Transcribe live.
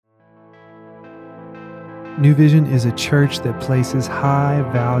New Vision is a church that places high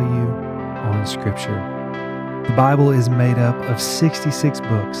value on Scripture. The Bible is made up of 66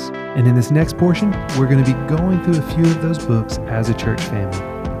 books, and in this next portion, we're going to be going through a few of those books as a church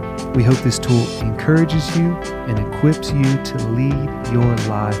family. We hope this tool encourages you and equips you to lead your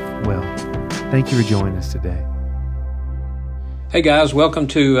life well. Thank you for joining us today. Hey guys, welcome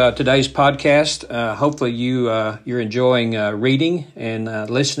to today's podcast. Hopefully you're enjoying reading and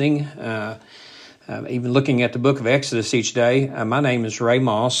listening, even looking at the book of Exodus each day. My name is Ray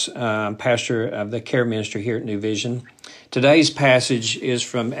Moss. I'm pastor of the care ministry here at New Vision. Today's passage is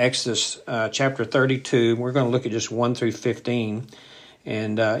from Exodus chapter 32. We're going to look at just 1 through 15.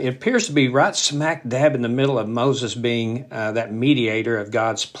 And it appears to be right smack dab in the middle of Moses being that mediator of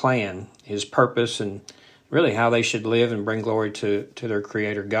God's plan, his purpose, and really how they should live and bring glory to their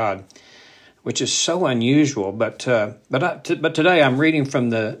Creator God, which is so unusual. But today I'm reading from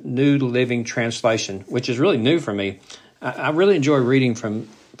the New Living Translation, which is really new for me. I really enjoy reading from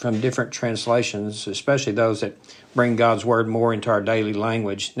different translations, especially those that bring God's Word more into our daily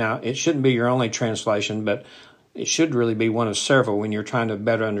language. Now, it shouldn't be your only translation, but it should really be one of several when you're trying to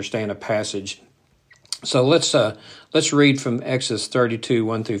better understand a passage. So let's read from Exodus 32,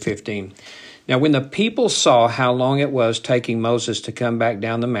 1 through 15. Now, when the people saw how long it was taking Moses to come back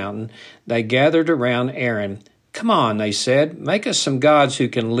down the mountain, they gathered around Aaron. "Come on," they said, "make us some gods who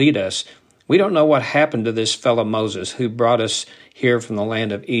can lead us. We don't know what happened to this fellow Moses who brought us here from the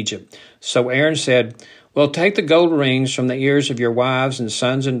land of Egypt." So Aaron said, "Well, take the gold rings from the ears of your wives and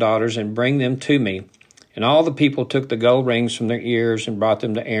sons and daughters and bring them to me." And all the people took the gold rings from their ears and brought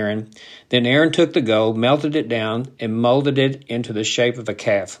them to Aaron. Then Aaron took the gold, melted it down, and molded it into the shape of a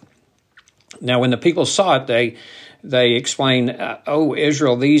calf. Now, when the people saw it, they explained, "O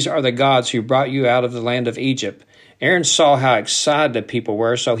Israel, these are the gods who brought you out of the land of Egypt." Aaron saw how excited the people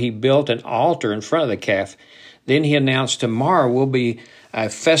were, so he built an altar in front of the calf. Then he announced, "Tomorrow will be a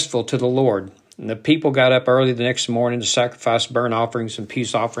festival to the Lord." And the people got up early the next morning to sacrifice burnt offerings and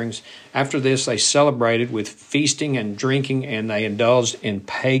peace offerings. After this, they celebrated with feasting and drinking, and they indulged in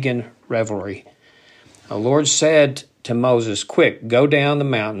pagan revelry. The Lord said to Moses, "Quick, go down the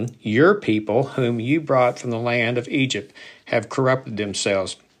mountain. Your people, whom you brought from the land of Egypt, have corrupted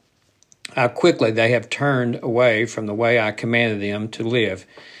themselves. How quickly they have turned away from the way I commanded them to live.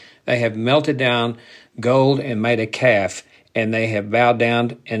 They have melted down gold and made a calf, and they have bowed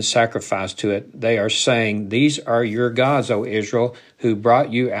down and sacrificed to it. They are saying, 'These are your gods, O Israel, who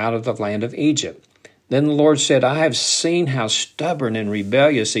brought you out of the land of Egypt.' Then the Lord said, 'I have seen how stubborn and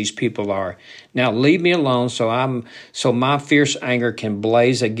rebellious these people are. Now leave me alone so my fierce anger can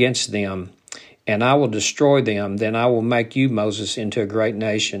blaze against them, and I will destroy them. Then I will make you, Moses, into a great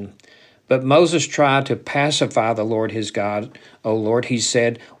nation.' But Moses tried to pacify the Lord his God. 'O Lord,' he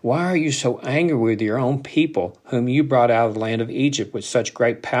said, 'why are you so angry with your own people, whom you brought out of the land of Egypt with such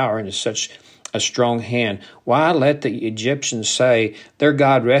great power and such a strong hand? Why let the Egyptians say their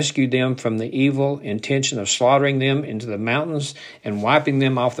God rescued them from the evil intention of slaughtering them into the mountains and wiping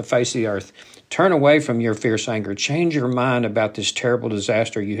them off the face of the earth? Turn away from your fierce anger. Change your mind about this terrible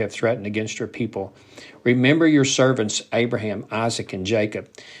disaster you have threatened against your people. Remember your servants Abraham, Isaac, and Jacob.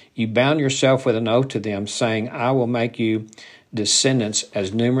 You bound yourself with an oath to them, saying, 'I will make you descendants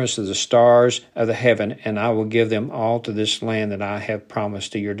as numerous as the stars of the heaven, and I will give them all to this land that I have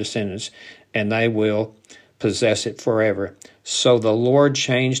promised to your descendants, and they will possess it forever.' So the Lord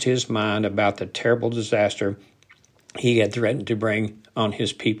changed his mind about the terrible disaster he had threatened to bring on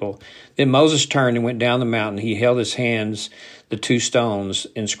his people. Then Moses turned and went down the mountain. He held his hands the two stones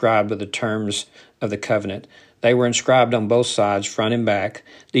inscribed with the terms of the covenant. They were inscribed on both sides, front and back.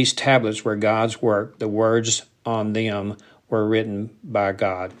 These tablets were God's work. The words on them were written by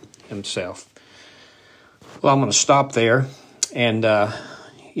God himself." Well, I'm going to stop there. And,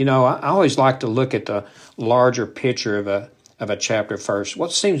 I always like to look at the larger picture of a chapter first.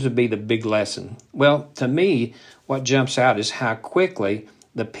 What seems to be the big lesson? Well, to me, what jumps out is how quickly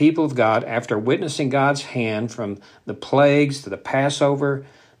the people of God, after witnessing God's hand from the plagues to the Passover,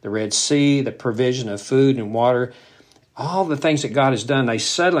 the Red Sea, the provision of food and water, all the things that God has done,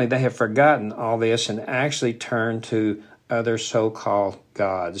 they have forgotten all this and actually turned to other so-called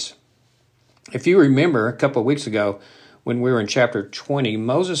gods. If you remember a couple of weeks ago when we were in chapter 20,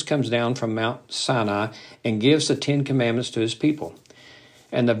 Moses comes down from Mount Sinai and gives the 10 Commandments to his people.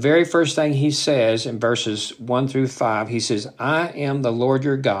 And the very first thing he says in verses 1 through 5, he says, "I am the Lord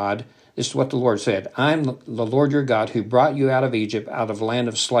your God." This is what the Lord said. "I am the Lord your God who brought you out of Egypt, out of the land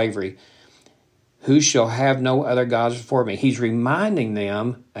of slavery. Who shall have no other gods before me?" He's reminding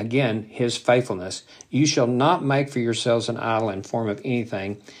them, again, his faithfulness. "You shall not make for yourselves an idol in form of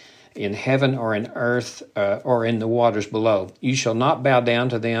anything in heaven or in earth or in the waters below. You shall not bow down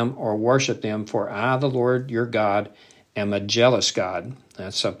to them or worship them, for I, the Lord your God, am a jealous God.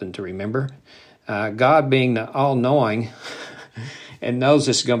 That's something to remember. God being the all-knowing and knows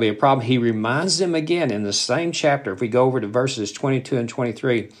this is going to be a problem, he reminds them again in the same chapter. If we go over to verses 22 and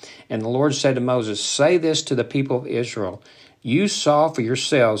 23, and the Lord said to Moses, say this to the people of Israel, you saw for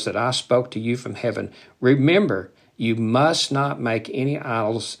yourselves that I spoke to you from heaven. Remember, you must not make any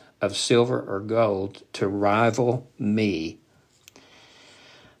idols of silver or gold to rival me.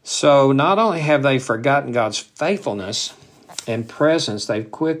 So not only have they forgotten God's faithfulness and presence,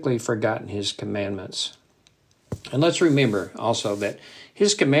 they've quickly forgotten his commandments. And let's remember also that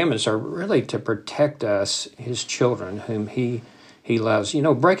his commandments are really to protect us, his children, whom he loves. You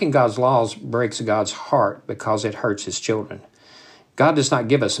know, breaking God's laws breaks God's heart because it hurts his children. God does not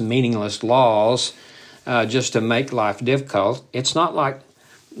give us meaningless laws just to make life difficult. It's not like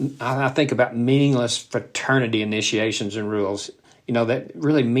I think about meaningless fraternity initiations and rules, that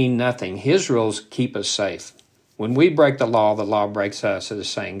really mean nothing. His rules keep us safe. When we break the law breaks us, as the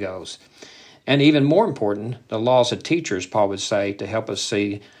saying goes. And even more important, the laws of teachers, Paul would say, to help us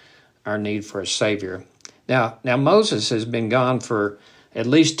see our need for a Savior. Now Moses has been gone for at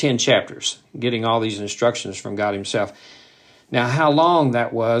least 10 chapters, getting all these instructions from God himself. Now, how long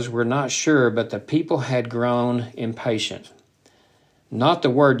that was, we're not sure, but the people had grown impatient. Not the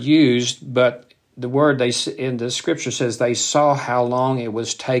word used, but the word in the scripture says they saw how long it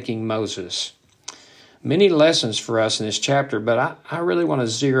was taking Moses. Many lessons for us in this chapter, but I really want to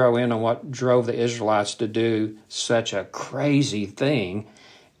zero in on what drove the Israelites to do such a crazy thing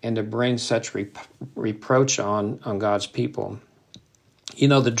and to bring such reproach on God's people.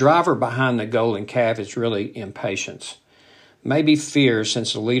 The driver behind the golden calf is really impatience. Maybe fear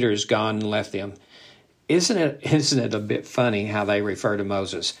since the leader is gone and left them. Isn't it a bit funny how they refer to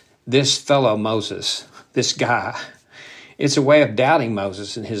Moses? This fellow Moses, this guy. It's a way of doubting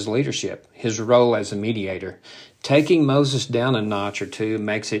Moses and his leadership, his role as a mediator. Taking Moses down a notch or two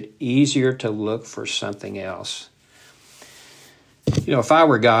makes it easier to look for something else. If I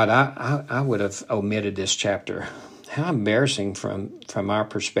were God, I would have omitted this chapter. How embarrassing from our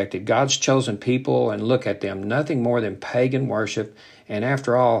perspective. God's chosen people, and look at them, nothing more than pagan worship. And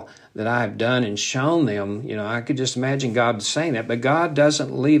after all that I have done and shown them, I could just imagine God saying that. But God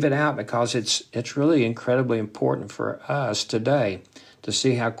doesn't leave it out because it's really incredibly important for us today to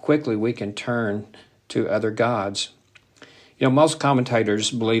see how quickly we can turn to other gods. Most commentators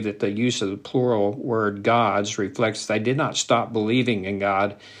believe that the use of the plural word gods reflects they did not stop believing in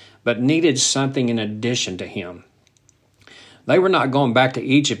God, but needed something in addition to him. They were not going back to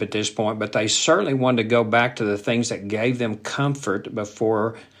Egypt at this point, but they certainly wanted to go back to the things that gave them comfort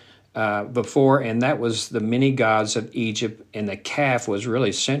before, and that was the many gods of Egypt, and the calf was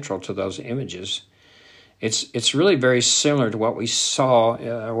really central to those images. It's really very similar to what we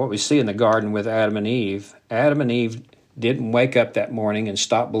see in the garden with Adam and Eve. Adam and Eve didn't wake up that morning and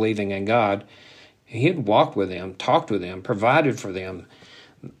stop believing in God. He had walked with them, talked with them, provided for them.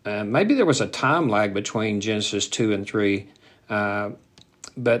 Maybe there was a time lag between Genesis 2 and 3,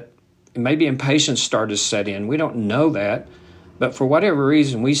 but maybe impatience started to set in. We don't know that, but for whatever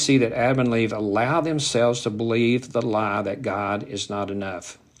reason, we see that Adam and Eve allow themselves to believe the lie that God is not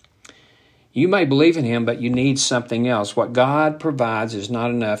enough. You may believe in him, but you need something else. What God provides is not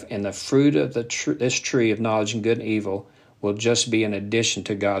enough, and the fruit of this tree of knowledge and good and evil will just be an addition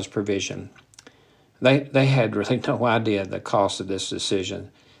to God's provision. They had really no idea the cost of this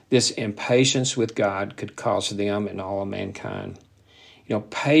decision. This impatience with God could cost them and all of mankind.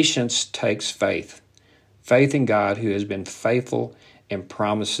 Patience takes faith. Faith in God who has been faithful and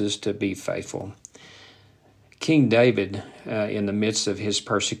promises to be faithful. King David, in the midst of his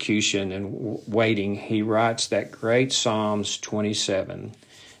persecution and waiting, he writes that great Psalms 27.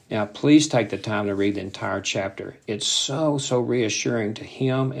 Now, please take the time to read the entire chapter. It's so reassuring to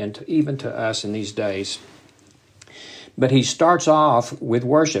him and even to us in these days. But he starts off with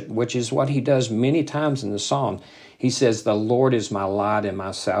worship, which is what he does many times in the psalm. He says, the Lord is my light and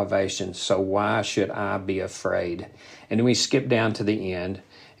my salvation, so why should I be afraid? And then we skip down to the end.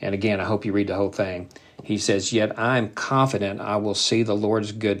 And again, I hope you read the whole thing. He says, yet I am confident I will see the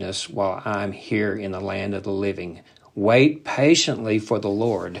Lord's goodness while I'm here in the land of the living. Wait patiently for the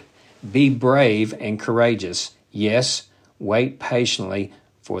Lord. Be brave and courageous. Yes, wait patiently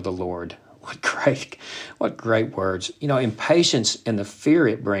for the Lord. What great words. Impatience and the fear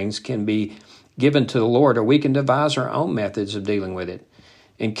it brings can be given to the Lord, or we can devise our own methods of dealing with it.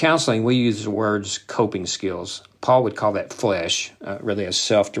 In counseling, we use the words coping skills. Paul would call that flesh, really a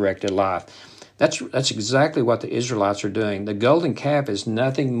self-directed life. That's exactly what the Israelites are doing. The golden calf is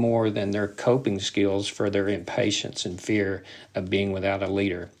nothing more than their coping skills for their impatience and fear of being without a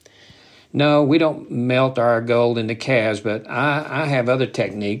leader. No, we don't melt our gold into calves, but I have other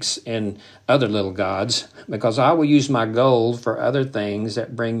techniques and other little gods, because I will use my gold for other things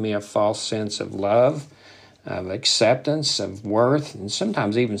that bring me a false sense of love, of acceptance, of worth, and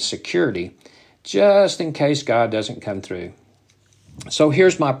sometimes even security, just in case God doesn't come through. So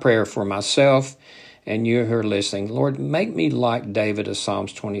here's my prayer for myself and you who are listening. Lord, make me like David of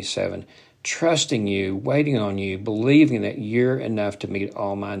Psalms 27, trusting you, waiting on you, believing that you're enough to meet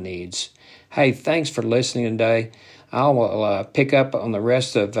all my needs. Hey, thanks for listening today. I will pick up on the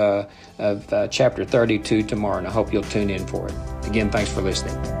rest of chapter 32 tomorrow, and I hope you'll tune in for it. Again, thanks for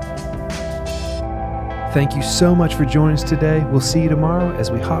listening. Thank you so much for joining us today. We'll see you tomorrow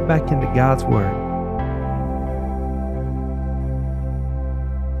as we hop back into God's Word.